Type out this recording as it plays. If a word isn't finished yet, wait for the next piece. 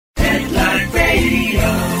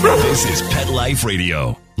This is Pet Life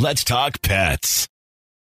Radio. Let's talk pets.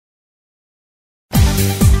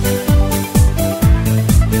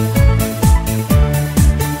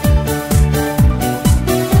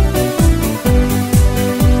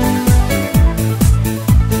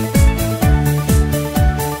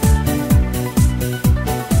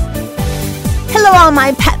 Hello, all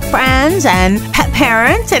my pet friends and pet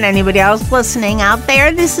parents and anybody else listening out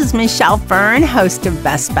there. This is Michelle Fern, host of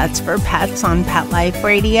Best Bets for Pets on Pet Life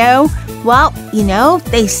Radio. Well, you know,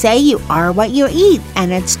 they say you are what you eat,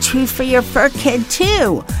 and it's true for your fur kid,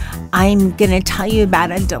 too. I'm going to tell you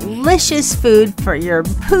about a delicious food for your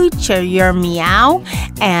pooch or your meow,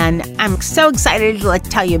 and I'm so excited to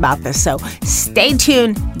tell you about this. So stay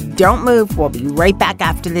tuned. Don't move. We'll be right back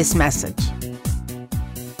after this message.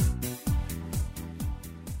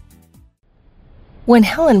 When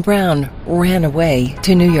Helen Brown ran away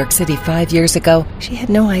to New York City 5 years ago, she had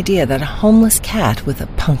no idea that a homeless cat with a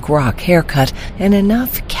punk rock haircut and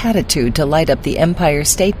enough catitude to light up the Empire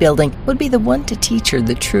State Building would be the one to teach her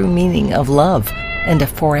the true meaning of love and a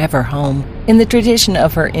forever home. In the tradition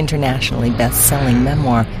of her internationally best-selling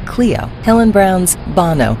memoir, Cleo, Helen Brown's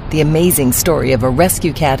Bono, the amazing story of a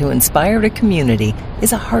rescue cat who inspired a community,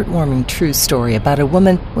 is a heartwarming true story about a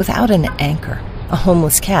woman without an anchor, a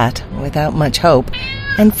homeless cat without much hope,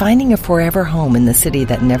 and finding a forever home in the city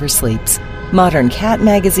that never sleeps. Modern Cat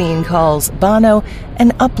magazine calls Bono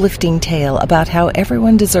an uplifting tale about how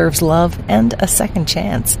everyone deserves love and a second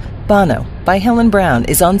chance. Bono by Helen Brown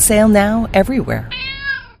is on sale now everywhere.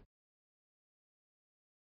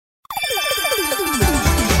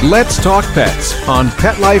 Let's Talk Pets on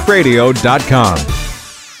PetLifeRadio.com.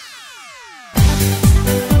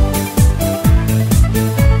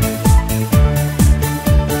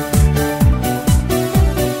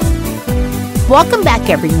 Welcome back,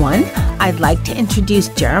 everyone. I'd like to introduce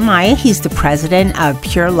Jeremiah. He's the president of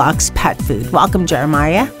Pure Luxe Pet Food. Welcome,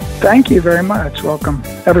 Jeremiah. Thank you very much. Welcome,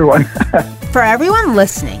 everyone. For everyone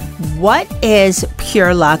listening, what is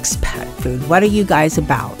Pure Luxe Pet Food? What are you guys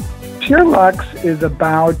about? Pure Luxe is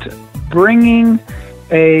about bringing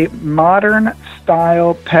a modern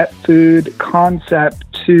style pet food concept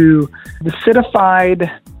to the citified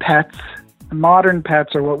pets. Modern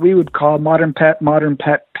pets are what we would call modern pet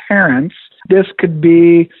parents. This could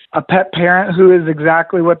be a pet parent who is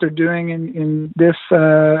exactly what they're doing in this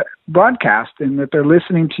broadcast, in that they're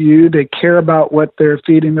listening to you. They care about what they're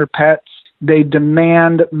feeding their pets. They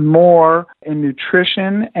demand more in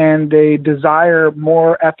nutrition, and they desire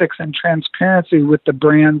more ethics and transparency with the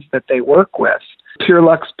brands that they work with. Pure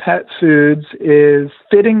Luxe Pet Foods is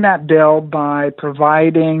fitting that bill by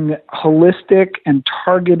providing holistic and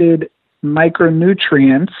targeted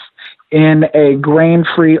micronutrients in a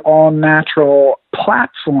grain-free, all-natural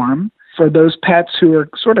platform for those pets who are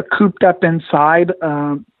sort of cooped up inside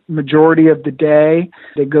majority of the day.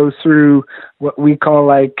 They go through what we call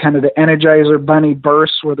like kind of the Energizer Bunny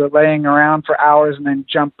bursts, where they're laying around for hours and then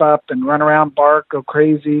jump up and run around, bark, go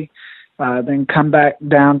crazy, then come back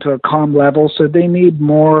down to a calm level. So they need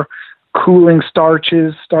more cooling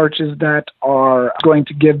starches that are going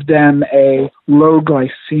to give them a low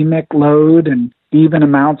glycemic load and even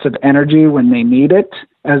amounts of energy when they need it,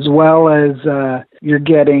 as well as you're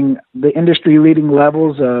getting the industry-leading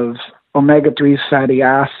levels of omega-3 fatty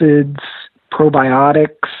acids,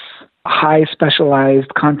 probiotics, high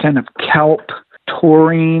specialized content of kelp,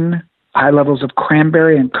 taurine, high levels of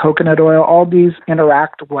cranberry and coconut oil. All these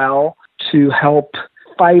interact well to help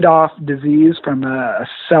fight off disease from a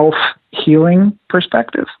self-healing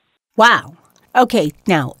perspective. Wow. Okay,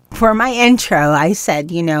 now, for my intro, I said,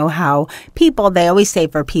 you know, how people, they always say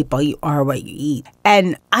for people, you are what you eat.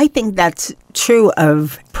 And I think that's true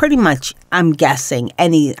of pretty much, I'm guessing, I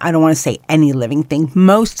don't want to say any living thing,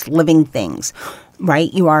 most living things,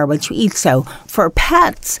 right? You are what you eat. So for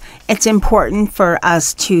pets, it's important for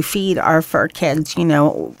us to feed our fur kids, you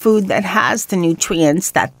know, food that has the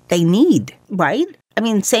nutrients that they need, right? I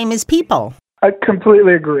mean, same as people. I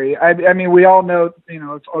completely agree. I mean, we all know, you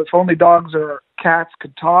know, if only dogs or cats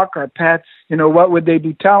could talk, our pets, you know, what would they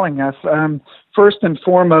be telling us? First and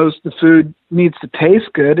foremost, the food needs to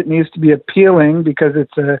taste good. It needs to be appealing because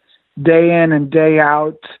it's a day in and day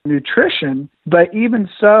out nutrition. But even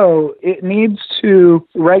so, it needs to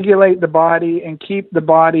regulate the body and keep the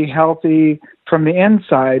body healthy from the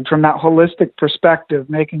inside, from that holistic perspective,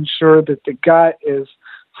 making sure that the gut is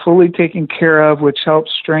fully taken care of, which helps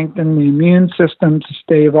strengthen the immune system to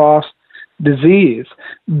stave off disease.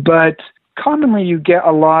 But commonly you get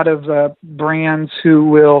a lot of brands who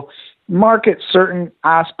will market certain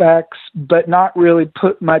aspects, but not really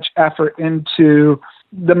put much effort into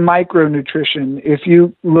the micronutrition. If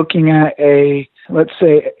you're looking at a let's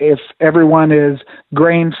say if everyone is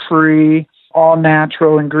grain-free, all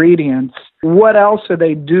natural ingredients, what else are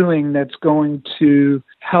they doing that's going to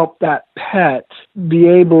help that pet be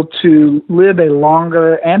able to live a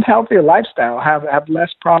longer and healthier lifestyle, have less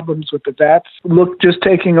problems with the vets? Just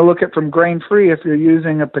taking a look at from grain-free, if you're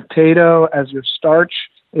using a potato as your starch,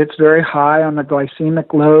 it's very high on the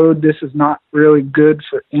glycemic load. This is not really good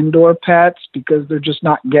for indoor pets because they're just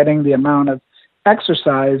not getting the amount of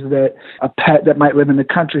exercise that a pet that might live in the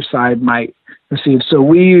countryside might receive. So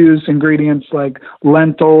we use ingredients like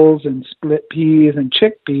lentils and split peas and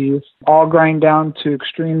chickpeas, all grind down to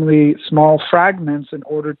extremely small fragments in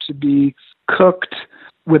order to be cooked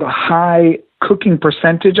with a high cooking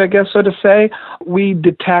percentage, I guess, so to say. We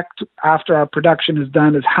detect after our production is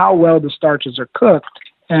done is how well the starches are cooked,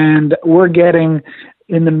 and we're getting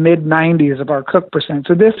in the mid-90s of our cook percent.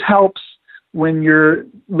 So this helps when you're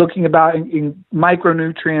looking about in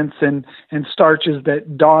micronutrients and starches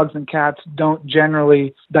that dogs and cats don't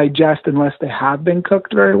generally digest unless they have been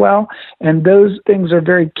cooked very well. And those things are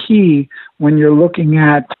very key when you're looking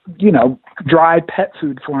at, dry pet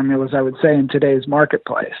food formulas, I would say, in today's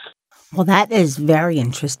marketplace. Well, that is very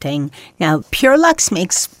interesting. Now, PureLuxe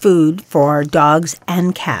makes food for dogs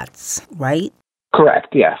and cats, right?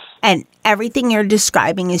 Correct, yes. And everything you're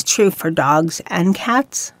describing is true for dogs and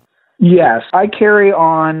cats? Yes, I carry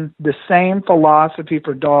on the same philosophy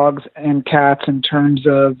for dogs and cats in terms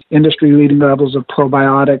of industry-leading levels of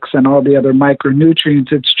probiotics and all the other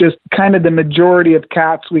micronutrients. It's just kind of the majority of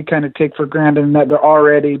cats we kind of take for granted in that they're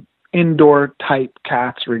already indoor-type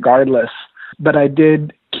cats regardless. But I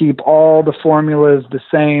did keep all the formulas the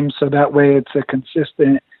same so that way it's a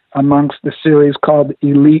consistent amongst the series called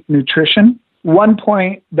Elite Nutrition. One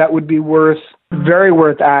point that would be very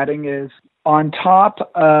worth adding is on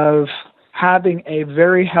top of having a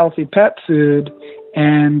very healthy pet food,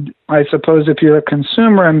 and I suppose if you're a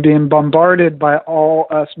consumer and being bombarded by all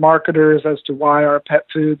us marketers as to why our pet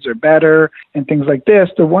foods are better and things like this,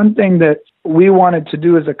 the one thing that we wanted to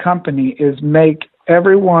do as a company is make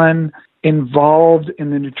everyone involved in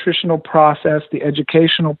the nutritional process, the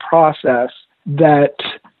educational process that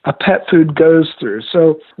a pet food goes through.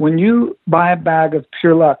 So when you buy a bag of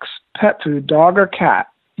PureLuxe pet food, dog or cat,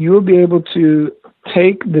 you will be able to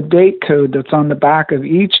take the date code that's on the back of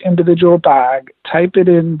each individual bag, type it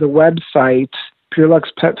in the website,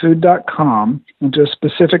 PureLuxePetFood.com, into a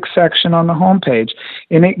specific section on the homepage,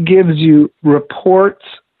 and it gives you reports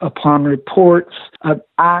upon reports of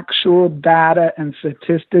actual data and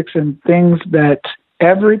statistics and things that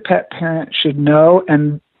every pet parent should know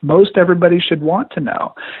and most everybody should want to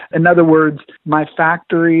know. In other words, my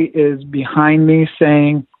factory is behind me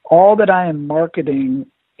saying all that I am marketing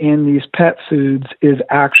in these pet foods is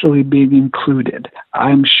actually being included.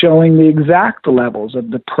 I'm showing the exact levels of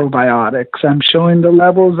the probiotics. I'm showing the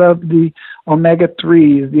levels of the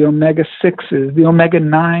omega-3s, the omega-6s, the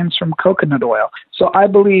omega-9s from coconut oil. So I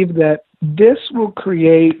believe that this will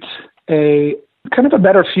create a kind of a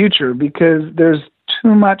better future because there's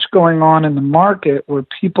too much going on in the market where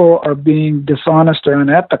people are being dishonest or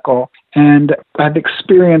unethical. And I've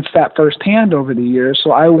experienced that firsthand over the years.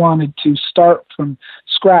 So I wanted to start from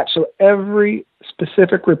scratch. So every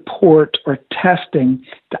specific report or testing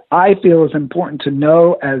that I feel is important to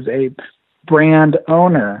know as a brand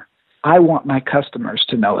owner, I want my customers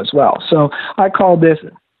to know as well. So I call this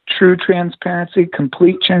true transparency,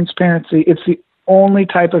 complete transparency. It's the only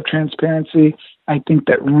type of transparency I think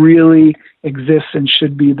that really exists and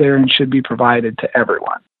should be there and should be provided to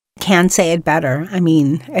everyone. Can't say it better. I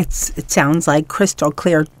mean, it sounds like crystal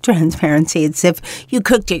clear transparency. It's if you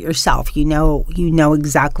cooked it yourself. You know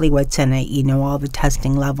exactly what's in it. You know all the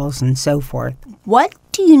testing levels and so forth. What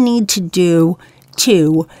do you need to do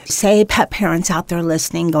to, say, pet parents out there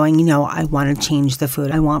listening going, I want to change the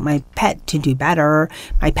food. I want my pet to do better.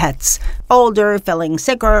 My pet's older, feeling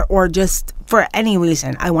sicker, or just for any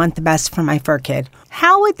reason, I want the best for my fur kid.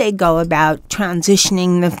 How would they go about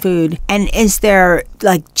transitioning the food? And is there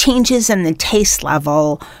changes in the taste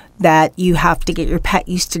level that you have to get your pet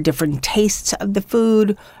used to different tastes of the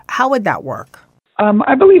food? How would that work?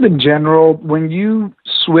 I believe in general, when you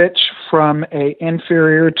switch from an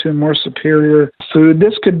inferior to a more superior food,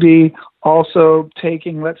 this could be also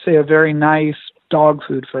taking, let's say, a very nice dog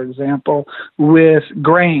food, for example, with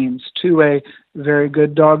grains to a very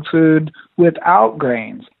good dog food without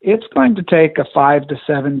grains. It's going to take a 5 to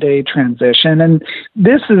 7 day transition. And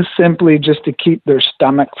this is simply just to keep their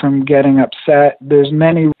stomach from getting upset. There's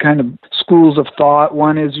many kind of schools of thought.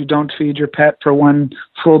 One is you don't feed your pet for one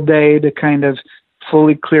full day to kind of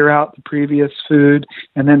fully clear out the previous food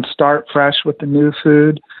and then start fresh with the new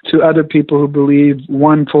food, to other people who believe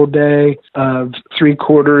 1 full day of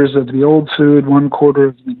 3/4 of the old food, 1/4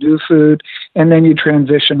 of the new food, and then you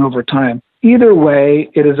transition over time. Either way,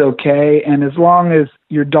 it is okay, and as long as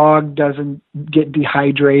your dog doesn't get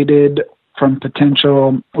dehydrated from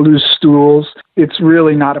potential loose stools, it's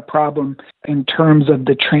really not a problem in terms of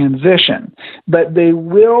the transition. But they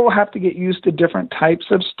will have to get used to different types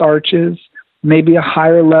of starches, maybe a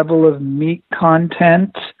higher level of meat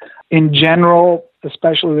content. In general,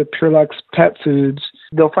 especially with PureLuxe pet foods,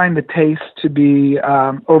 they'll find the taste to be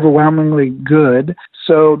overwhelmingly good.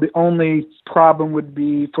 So the only problem would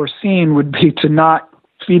be to not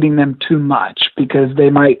feeding them too much, because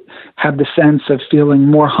they might have the sense of feeling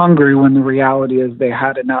more hungry when the reality is they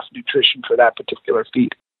had enough nutrition for that particular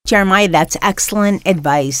feed. Jeremiah, that's excellent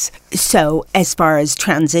advice. So as far as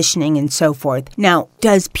transitioning and so forth. Now,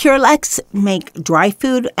 does PureLuxe make dry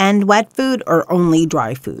food and wet food, or only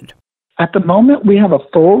dry food? At the moment, we have a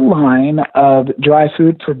full line of dry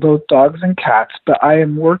food for both dogs and cats, but I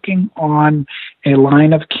am working on a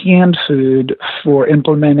line of canned food for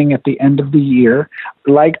implementing at the end of the year.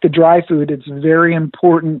 Like the dry food, it's very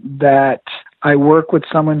important that I work with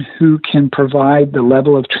someone who can provide the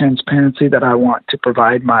level of transparency that I want to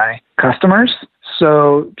provide my customers.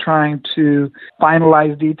 So trying to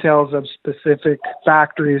finalize details of specific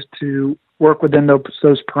factories to work within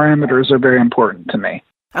those parameters are very important to me.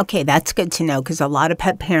 Okay, that's good to know, because a lot of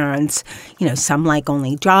pet parents, some like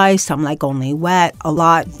only dry, some like only wet, a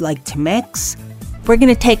lot like to mix. We're going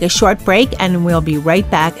to take a short break, and we'll be right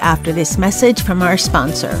back after this message from our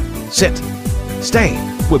sponsor. Sit. Stay.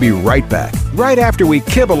 We'll be right back, right after we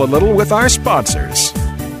kibble a little with our sponsors.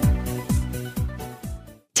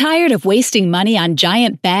 Tired of wasting money on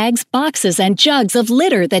giant bags, boxes, and jugs of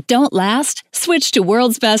litter that don't last? Switch to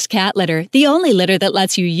World's Best Cat Litter, the only litter that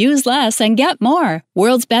lets you use less and get more.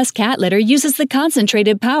 World's Best Cat Litter uses the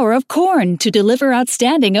concentrated power of corn to deliver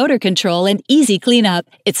outstanding odor control and easy cleanup.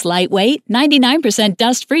 It's lightweight, 99%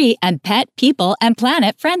 dust-free, and pet, people, and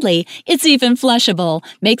planet friendly. It's even flushable.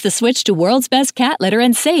 Make the switch to World's Best Cat Litter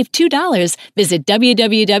and save $2. Visit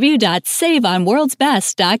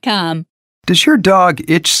www.saveonworldsbest.com. Does your dog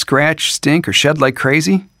itch, scratch, stink, or shed like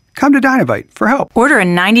crazy? Come to Dynovite for help. Order a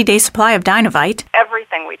 90-day supply of Dynovite.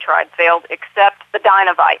 Everything we tried failed except the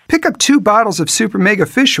Dynovite. Pick up 2 bottles of Super Mega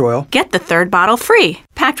Fish Oil. Get the 3rd bottle free.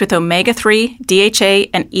 Packed with omega-3, DHA,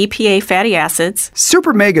 and EPA fatty acids.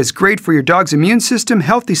 Super Mega is great for your dog's immune system,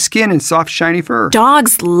 healthy skin, and soft, shiny fur.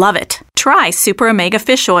 Dogs love it. Try Super Omega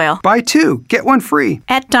Fish Oil. Buy 2, get 1 free.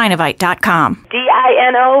 At Dynovite.com.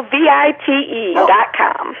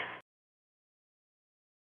 DINOVITE.com.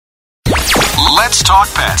 Let's talk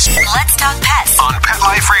pets. Let's talk pets On Pet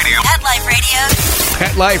Life Radio. Pet Life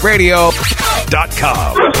Radio.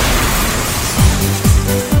 PetLifeRadio.com.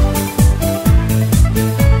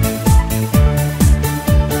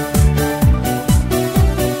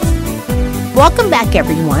 Welcome back,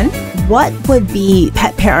 everyone. What would be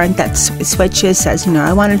pet parent that switches, says,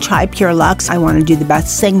 I want to try PureLuxe, I want to do the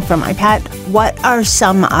best thing for my pet? What are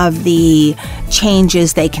some of the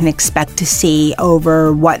changes they can expect to see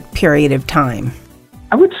over what period of time?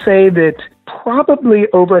 I would say that probably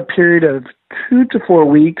over a period of 2 to 4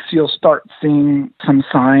 weeks, you'll start seeing some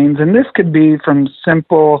signs. And this could be from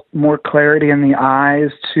simple, more clarity in the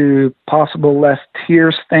eyes, to possible less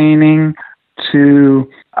tear staining, to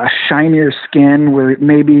a shinier skin, where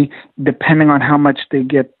maybe depending on how much they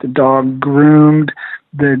get the dog groomed,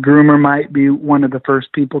 the groomer might be one of the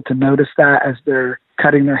first people to notice that as they're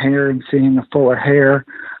cutting their hair and seeing a fuller hair.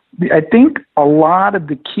 I think a lot of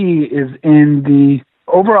the key is in the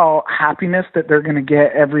overall happiness that they're going to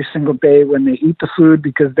get every single day when they eat the food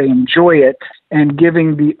because they enjoy it, and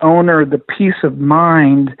giving the owner the peace of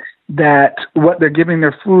mind that what they're giving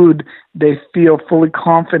their food, they feel fully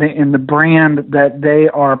confident in the brand that they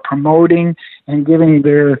are promoting and giving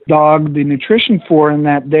their dog the nutrition for, and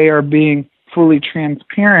that they are being fully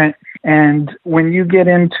transparent. And when you get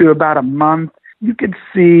into about a month, you could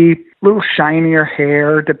see a little shinier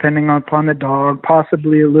hair depending upon the dog,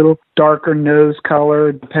 possibly a little darker nose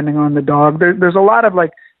color depending on the dog. There's a lot of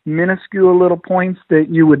minuscule little points that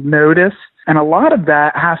you would notice. And a lot of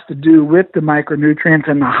that has to do with the micronutrients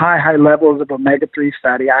and the high levels of omega-3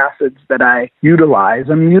 fatty acids that I utilize.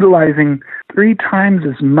 I'm utilizing 3 times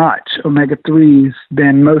as much omega-3s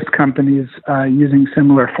than most companies using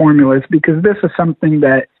similar formulas, because this is something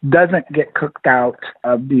that doesn't get cooked out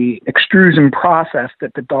of the extrusion process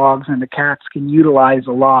that the dogs and the cats can utilize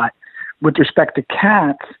a lot. With respect to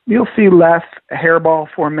cats, you'll see less hairball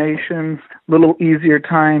formations, little easier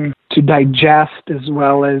time to digest as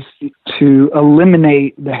well as to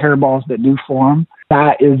eliminate the hairballs that do form.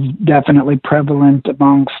 That is definitely prevalent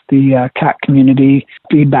amongst the cat community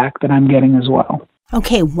feedback that I'm getting as well.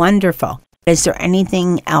 Okay, wonderful. Is there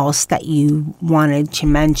anything else that you wanted to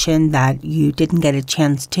mention that you didn't get a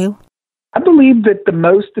chance to? I believe that the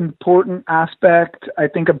most important aspect, I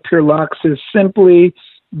think, of Pure Luxe is simply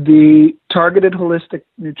the targeted holistic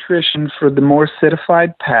nutrition for the more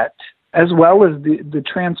citified pet, as well as the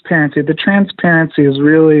transparency. The transparency is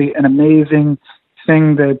really an amazing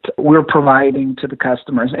thing that we're providing to the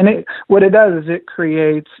customers. And what it does is it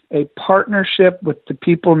creates a partnership with the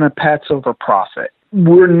people and the pets over profit.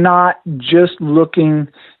 We're not just looking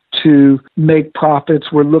to make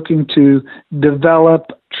profits. We're looking to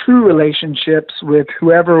develop true relationships with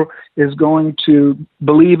whoever is going to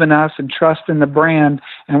believe in us and trust in the brand.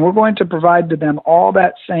 And we're going to provide to them all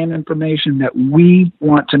that same information that we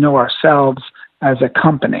want to know ourselves as a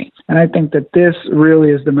company. And I think that this really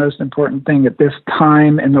is the most important thing at this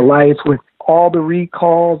time in the life, with all the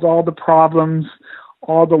recalls, all the problems,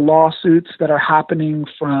 all the lawsuits that are happening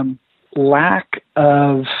from lack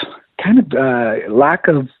of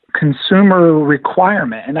consumer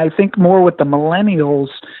requirement. And I think more with the millennials,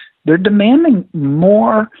 they're demanding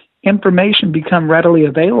more information become readily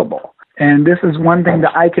available. And this is one thing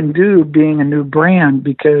that I can do being a new brand,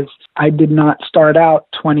 because I did not start out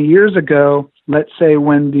 20 years ago, let's say,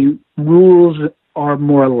 when the rules are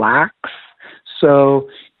more lax. So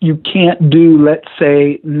you can't do, let's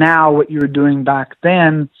say, now what you were doing back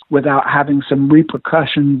then without having some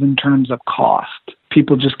repercussions in terms of cost.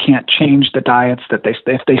 People just can't change the diets that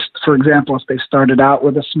for example, if they started out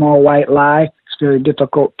with a small white lie, it's very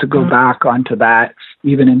difficult to go back onto that,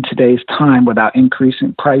 even in today's time, without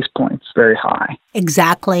increasing price points very high.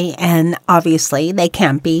 Exactly. And obviously they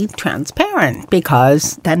can't be transparent,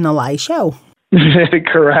 because then the lies show.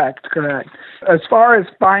 Correct. As far as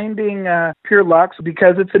finding Pure Luxe,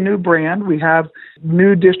 because it's a new brand, we have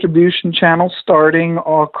new distribution channels starting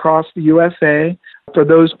all across the USA. For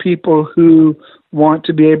those people who want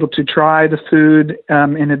to be able to try the food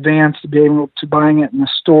in advance, to be able to buying it in the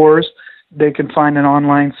stores, they can find an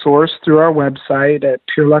online source through our website at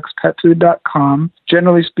pureluxepetfood.com.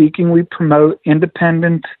 Generally speaking, we promote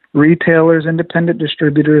independent retailers, independent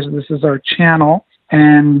distributors. This is our channel,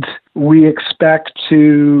 and we expect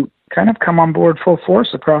to kind of come on board full force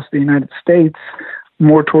across the United States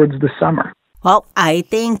more towards the summer. Well, I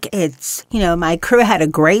think it's, my crew had a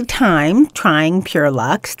great time trying Pure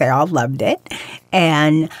Luxe. They all loved it.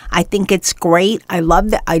 And I think it's great. I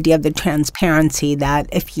love the idea of the transparency, that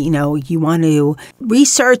if, you want to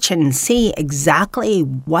research and see exactly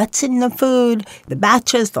what's in the food, the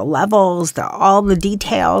batches, the levels, all the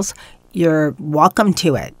details, you're welcome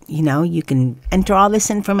to it. You can enter all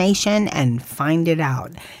this information and find it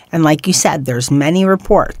out. And like you said, there's many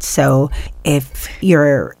reports. So if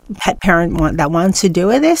you're a pet parent that wants to do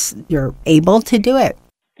this, you're able to do it.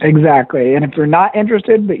 Exactly. And if you're not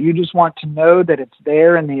interested, but you just want to know that it's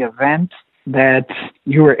there in the event that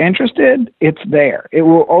you are interested, it's there. It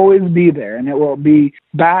will always be there, and it will be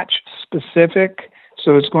batch specific.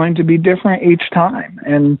 So it's going to be different each time.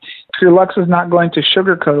 And Pure Luxe is not going to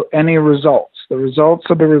sugarcoat any results. The results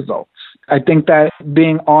are the results. I think that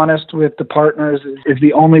being honest with the partners is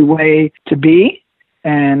the only way to be.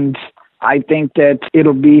 And I think that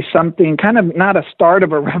it'll be something kind of not a start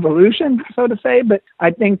of a revolution, so to say, but I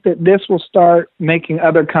think that this will start making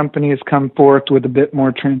other companies come forth with a bit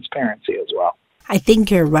more transparency as well. I think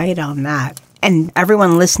you're right on that. And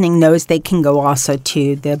everyone listening knows they can go also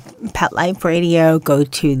to the Pet Life Radio, go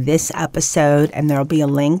to this episode, and there'll be a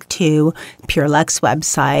link to Pure Luxe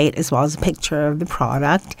website, as well as a picture of the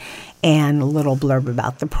product and a little blurb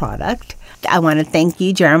about the product. I want to thank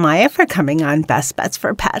you, Jeremiah, for coming on Best Bets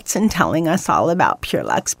for Pets and telling us all about Pure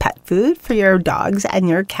Luxe pet food for your dogs and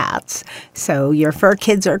your cats, so your fur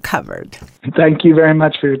kids are covered. Thank you very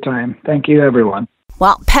much for your time. Thank you, everyone.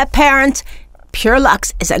 Well, pet parents, Pure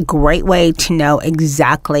Luxe is a great way to know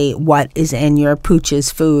exactly what is in your pooch's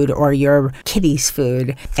food or your kitty's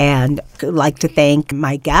food. And I'd like to thank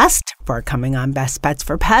my guest for coming on Best Bets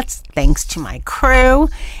for Pets. Thanks to my crew.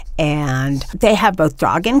 And they have both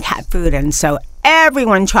dog and cat food, and so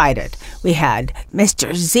everyone tried it. We had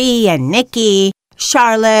Mr. Z and Nikki,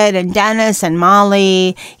 Charlotte and Dennis and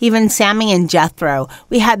Molly, even Sammy and Jethro.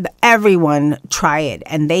 We had everyone try it,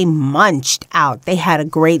 and they munched out. They had a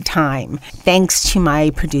great time. Thanks to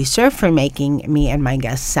my producer for making me and my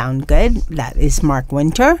guests sound good. That is Mark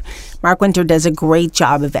Winter. Mark Winter does a great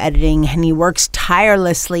job of editing, and he works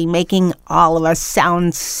tirelessly making all of us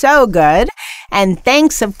sound so good. And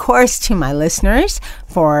thanks, of course, to my listeners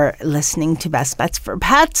for listening to Best Bets for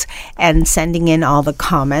Pets and sending in all the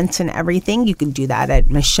comments and everything. You can do that at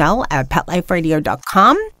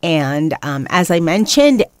Michelle@PetLifeRadio.com. And as I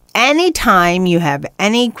mentioned, anytime you have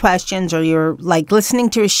any questions or you're like listening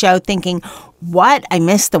to a show thinking, what? I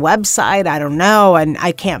missed the website. I don't know. And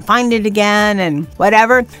I can't find it again and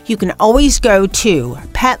whatever. You can always go to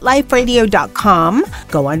PetLifeRadio.com,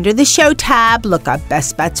 go under the show tab, look up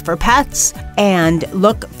Best Bets for Pets, and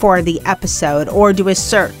look for the episode or do a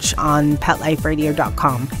search on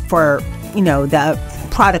PetLifeRadio.com for, the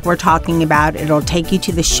product we're talking about. It'll take you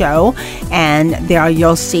to the show, and there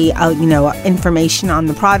you'll see information on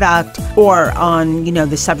the product or on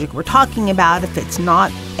the subject we're talking about. If it's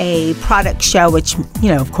not a product show, which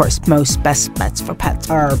of course most Best Bets for Pets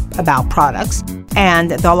are about products,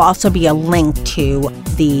 and there'll also be a link to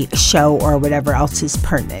the show or whatever else is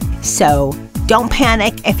pertinent. So don't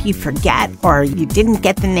panic if you forget or you didn't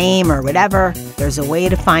get the name or whatever. There's a way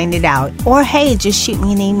to find it out. Or hey, just shoot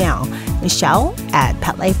me an email,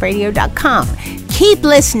 Michelle@PetLifeRadio.com. Keep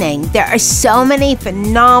listening. There are so many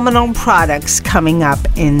phenomenal products coming up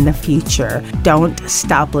in the future. Don't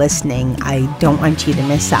stop listening. I don't want you to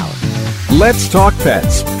miss out. Let's Talk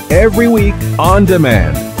Pets, every week on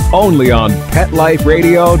demand, only on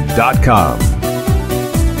PetLifeRadio.com.